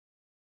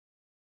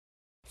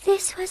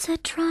This was a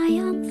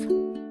triumph.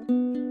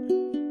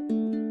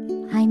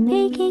 I'm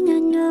making a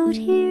note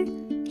here,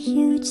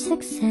 huge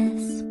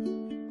success.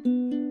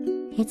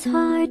 It's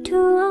hard to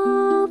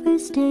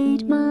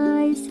overstate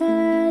my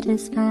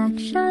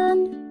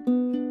satisfaction.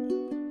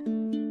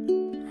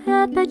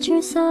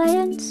 Aperture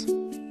science.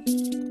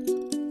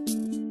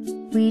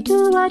 We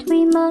do what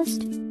we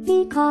must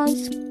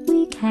because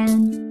we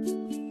can.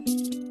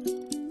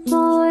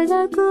 For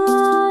the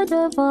good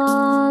of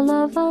all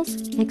of us,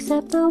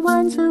 except the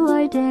ones who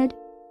are dead.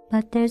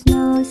 But there's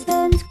no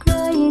sense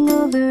crying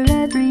over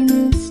every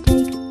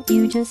mistake.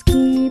 You just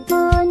keep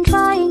on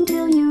trying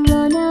till you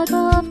run out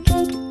of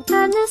cake.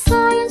 And the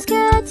science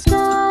gets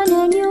done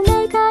and you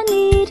make a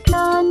neat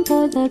gun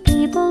for the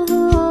people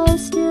who are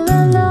still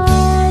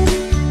alive.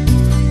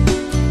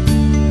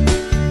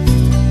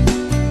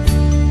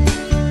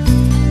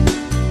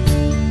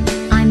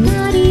 I'm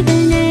not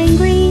even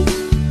angry.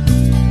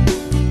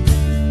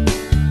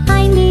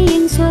 I'm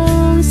being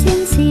so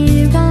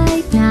sincere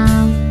right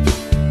now.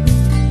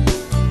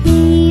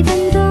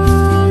 Even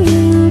though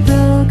you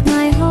broke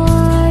my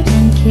heart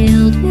and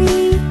killed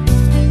me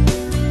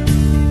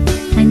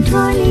and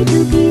tore me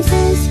to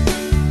pieces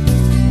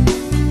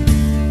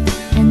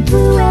and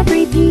threw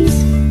every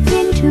piece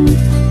into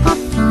a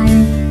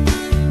fire.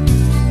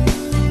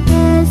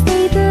 As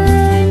they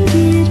burned,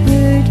 it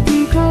hurt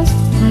because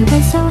I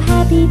was so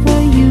happy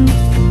for you.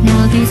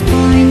 Now these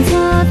points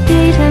of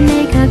data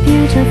make a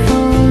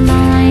beautiful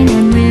line,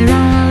 and we're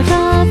out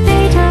of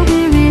data,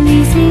 we're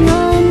releasing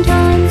on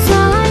time. So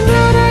I'm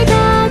glad I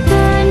got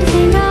burned.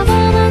 Think of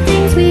all the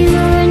things we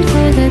learned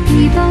for the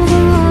people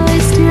who are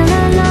still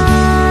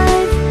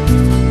alive.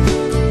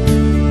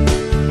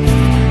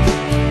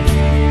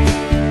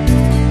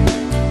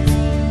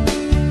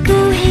 Go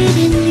ahead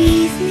and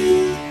leave me.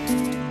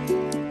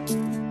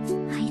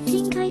 I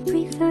think I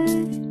prefer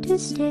to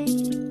stay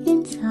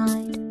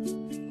inside.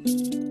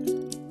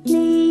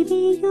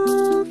 Maybe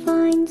you'll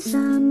find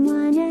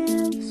someone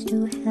else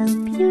to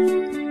help you.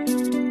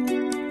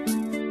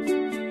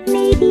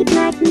 Maybe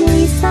Black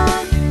Mesa.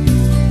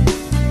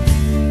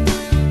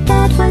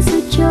 That was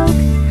a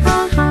joke,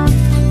 haha,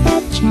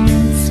 that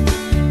chance.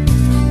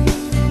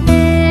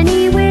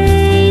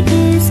 Anyway,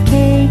 this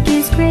cake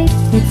is great.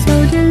 It's so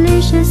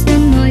delicious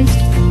and moist.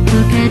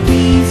 Look at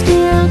me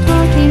still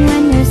talking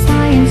when there's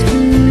science to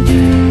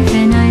do.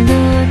 When I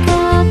look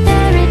out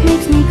there, it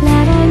makes me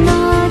glad I'm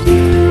not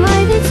you.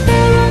 I've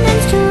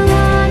experiments to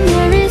run.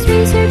 There is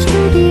research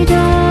to be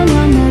done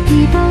on the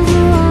people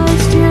who are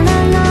still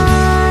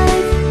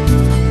alive.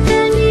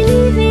 And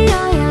believe me, I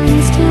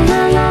am still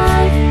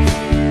alive.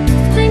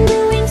 I'm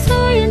doing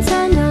science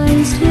and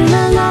I'm still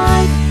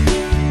alive.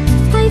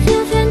 I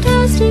feel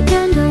fantastic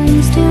and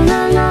I'm still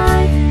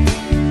alive.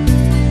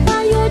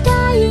 While you're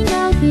dying,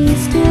 I'll be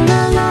still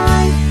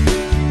alive.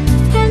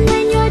 And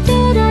when you're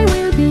dead, I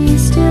will be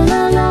still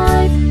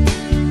alive.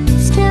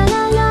 Still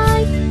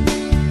alive.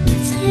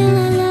 Still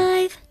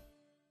alive.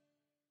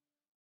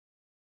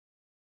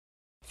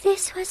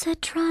 This was a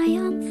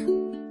triumph.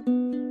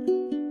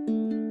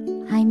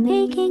 I'm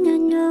making a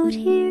note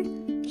here,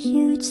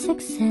 huge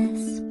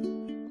success.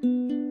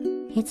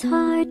 It's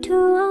hard to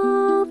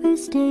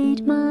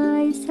overstate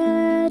my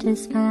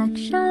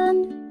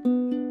satisfaction.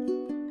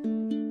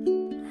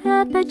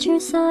 Aperture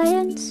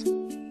science.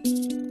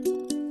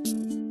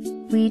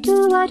 We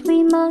do what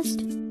we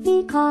must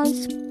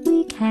because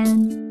we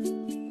can.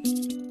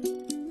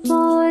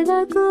 For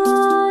the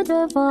good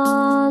of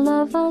all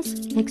of us,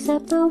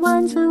 except the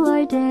ones who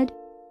are dead.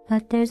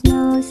 But there's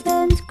no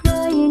sense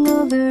crying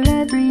over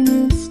every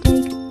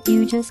mistake.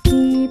 You just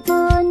keep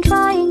on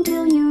trying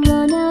till you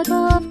run out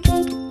of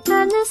cake.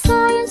 And the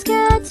science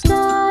gets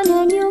done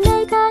and you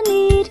make a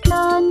neat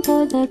gun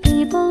for the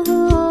people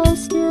who are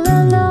still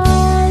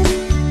alive.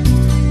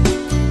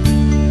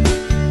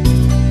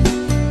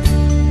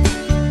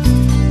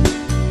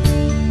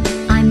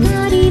 I'm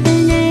not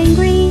even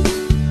angry.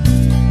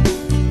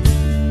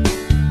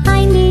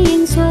 I'm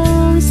being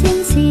so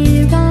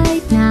sincere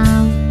right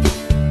now.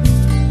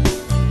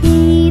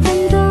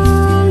 Even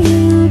though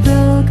you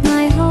broke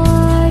my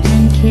heart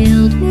and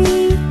killed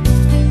me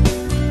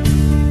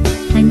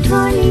and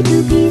tore me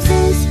to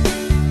pieces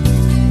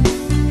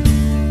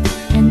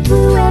and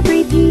threw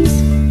every piece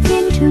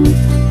into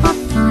a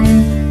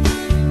fire.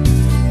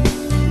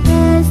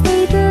 As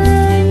they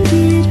burned,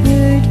 it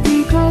hurt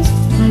because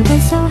I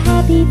was so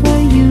happy for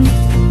you.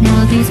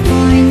 Now these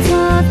points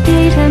of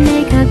data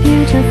make a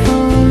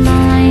beautiful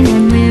line,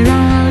 and we're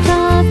out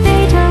of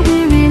data,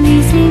 we're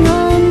releasing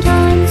on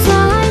time. So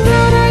I'm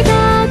glad I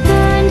got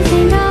burned.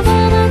 Think of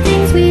all the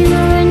things we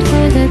learned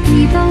for the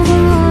people who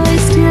are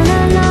still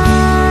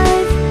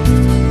alive.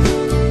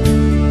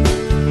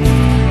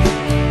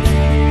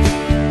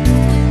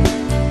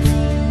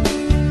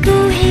 Go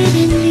ahead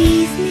and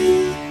leave me.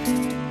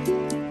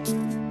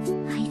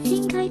 I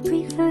think I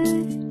prefer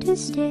to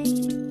stay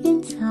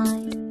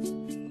inside.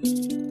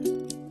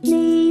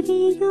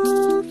 Maybe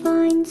you'll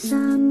find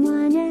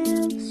someone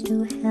else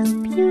to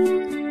help you.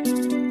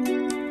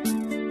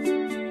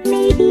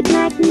 Maybe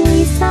Black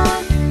Mesa.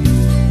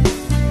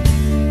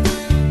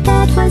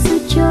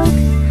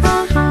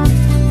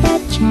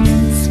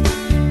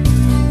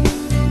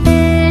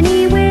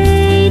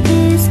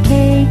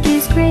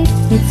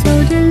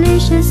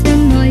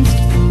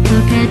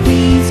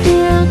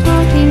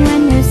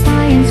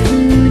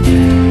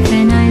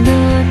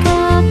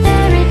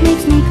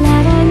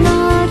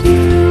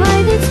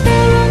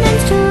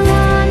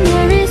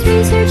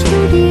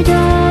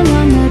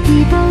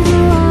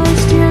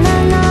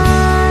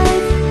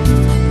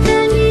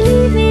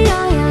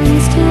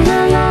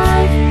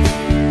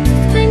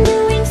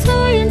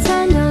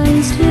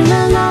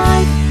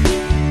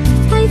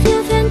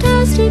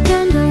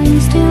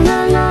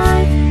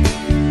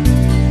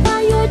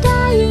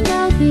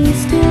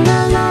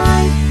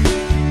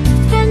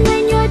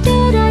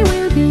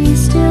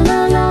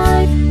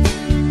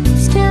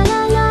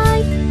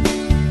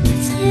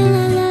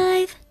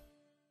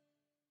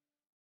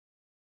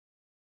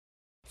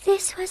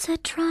 was a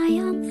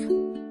triumph.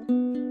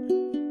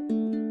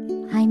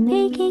 I'm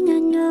making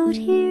a note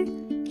here,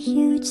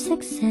 huge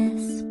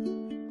success.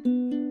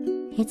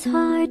 It's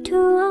hard to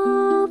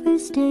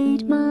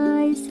overstate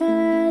my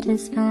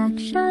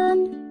satisfaction.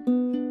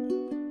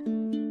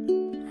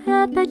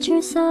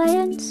 Aperture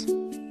science.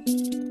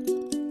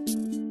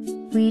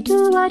 We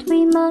do what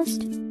we must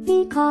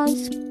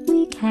because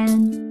we can,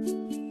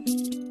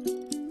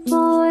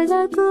 for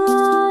the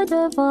good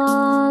of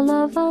all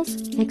of us,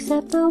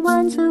 except the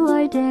ones who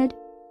are dead.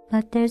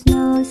 But there's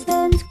no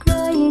sense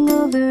crying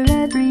over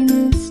every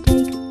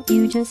mistake.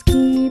 You just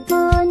keep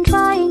on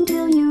trying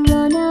till you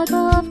run out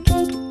of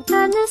cake,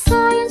 and the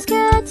science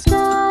gets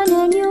done,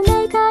 and you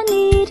make a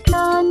neat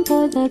gun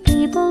for the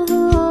people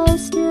who are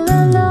still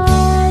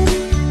alive.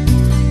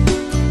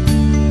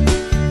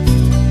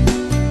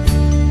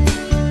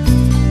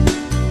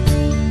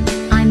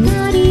 I'm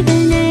not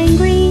even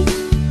angry,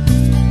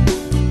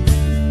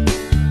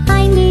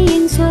 I'm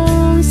being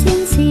so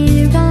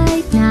sincere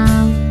right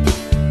now.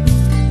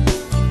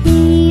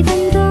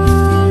 Even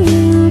though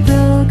you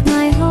broke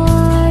my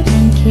heart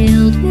and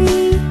killed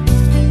me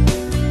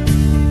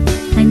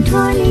and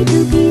tore me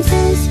to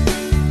pieces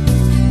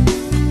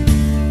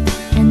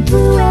and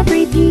threw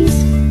every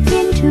piece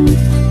into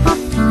hot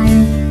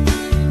fire.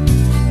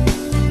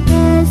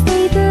 As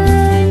they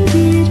burned,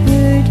 it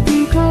hurt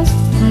because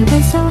I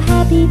was so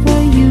happy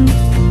for you.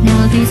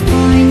 Now these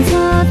points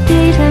of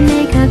data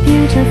make a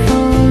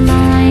beautiful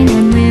line,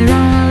 and we're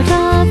out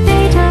of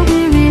data,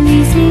 we're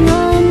releasing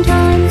on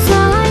time. So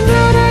I'm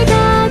glad I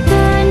got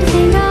burned.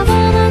 Think of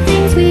all the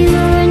things we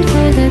learned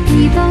for the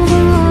people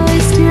who are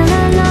still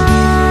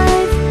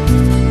alive.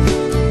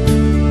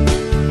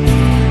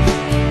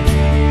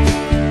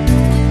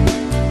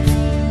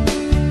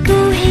 Go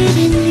ahead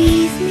and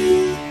leave me.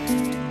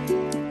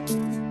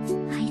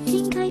 I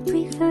think I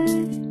prefer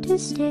to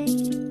stay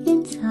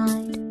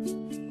inside.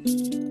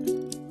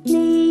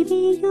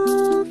 Maybe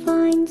you'll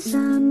find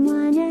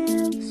someone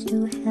else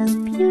to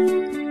help you.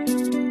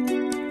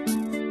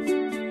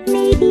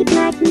 Maybe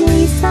Black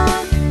Mesa.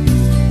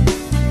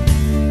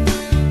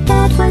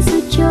 That was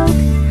a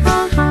joke.